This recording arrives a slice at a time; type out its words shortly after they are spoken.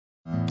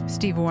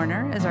Steve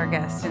Wariner is our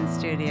guest in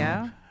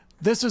studio.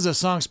 This is a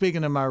song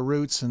speaking of my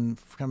roots and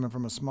coming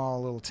from a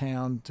small little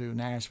town to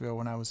Nashville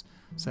when I was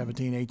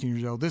 17, 18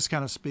 years old. This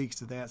kind of speaks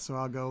to that, so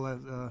I'll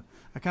go.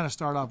 I kind of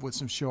start off with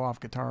some show-off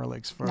guitar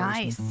licks first.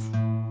 Nice.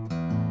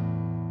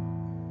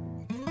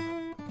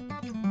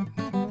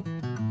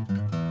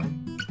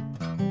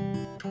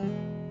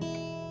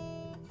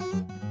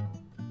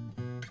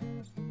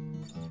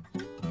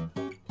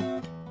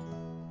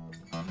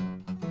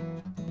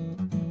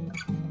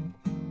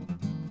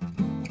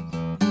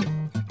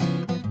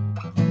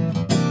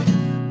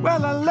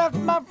 Well, I left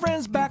my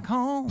friends back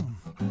home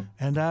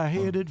and I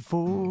headed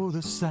for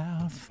the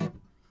South.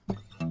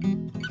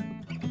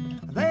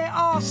 They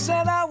all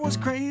said I was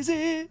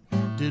crazy,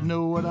 didn't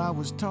know what I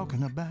was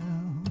talking about.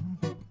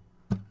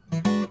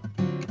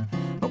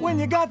 But when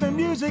you got the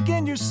music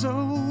in your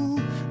soul,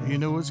 you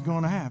know it's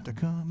gonna have to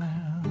come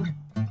out.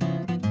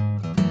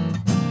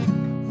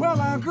 Well,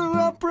 I grew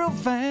up real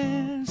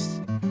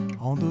fast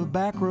on the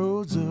back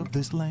roads of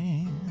this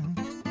land.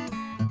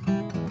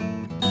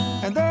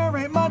 And there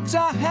ain't much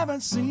I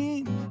haven't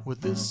seen with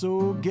this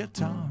old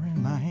guitar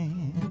in my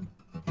hand.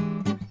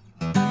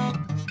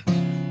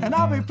 And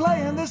I'll be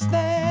playing this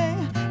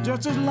thing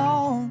just as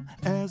long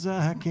as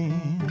I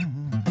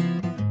can.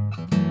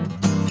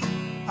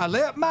 I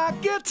let my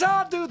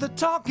guitar do the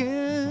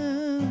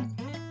talking.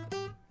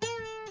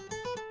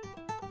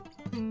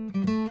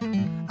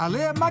 I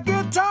let my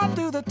guitar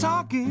do the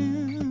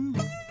talking.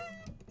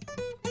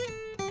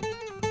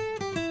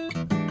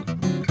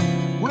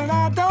 When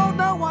I don't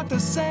know what to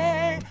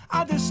say,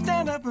 I just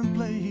stand up and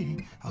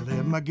play. I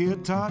let my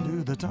guitar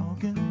do the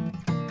talking.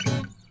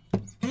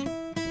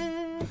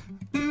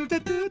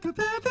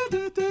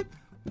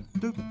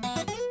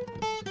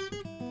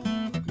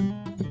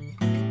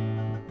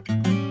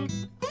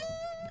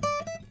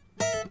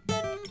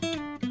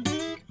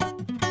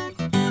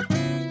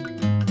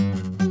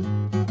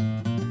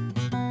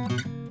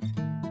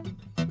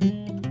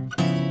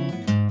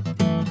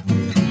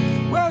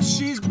 Well,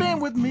 she's been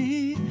with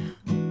me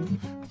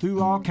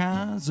through all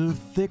kinds of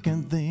thick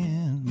and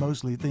thin,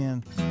 mostly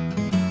thin.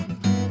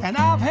 And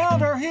I've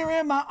held her here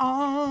in my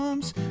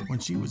arms when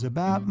she was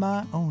about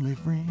my only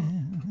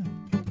friend.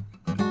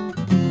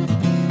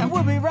 And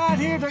we'll be right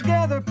here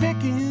together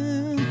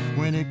picking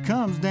when it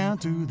comes down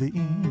to the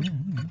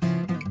end.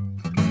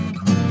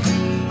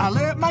 I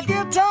let my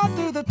guitar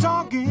do the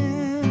talking.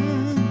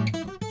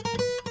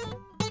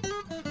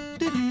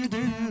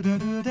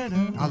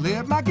 I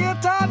let my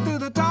guitar do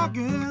the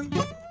talking.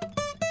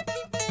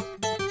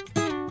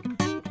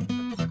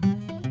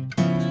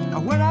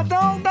 When I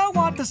don't know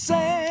what to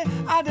say,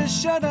 I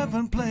just shut up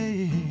and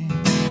play.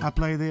 I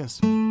play this.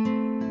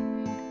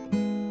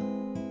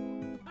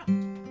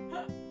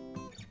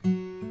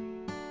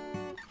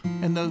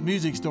 In the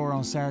music store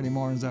on Saturday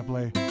mornings, I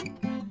play.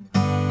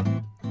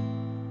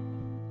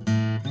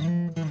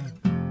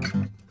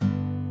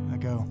 I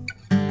go.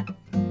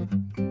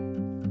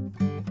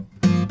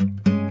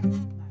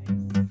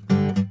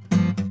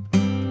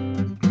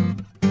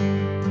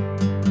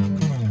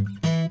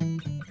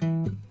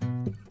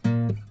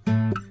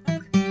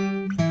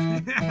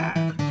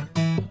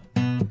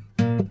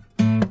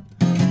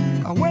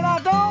 When I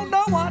don't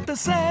know what to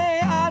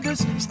say, I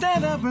just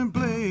stand up and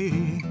play.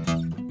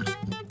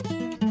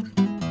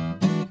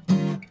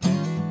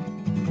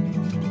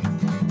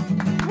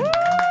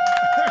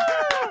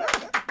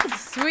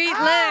 Sweet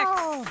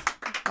licks.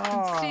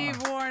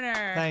 Steve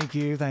Wariner. Thank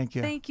you, thank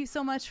you. Thank you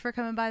so much for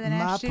coming by the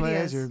NASH My Studios.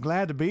 pleasure.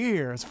 Glad to be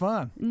here. It's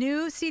fun.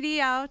 New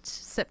CD out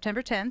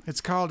September 10th.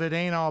 It's called It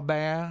Ain't All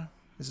Bad.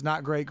 It's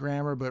not great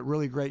grammar, but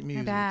really great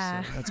music.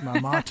 So that's my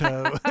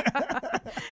motto.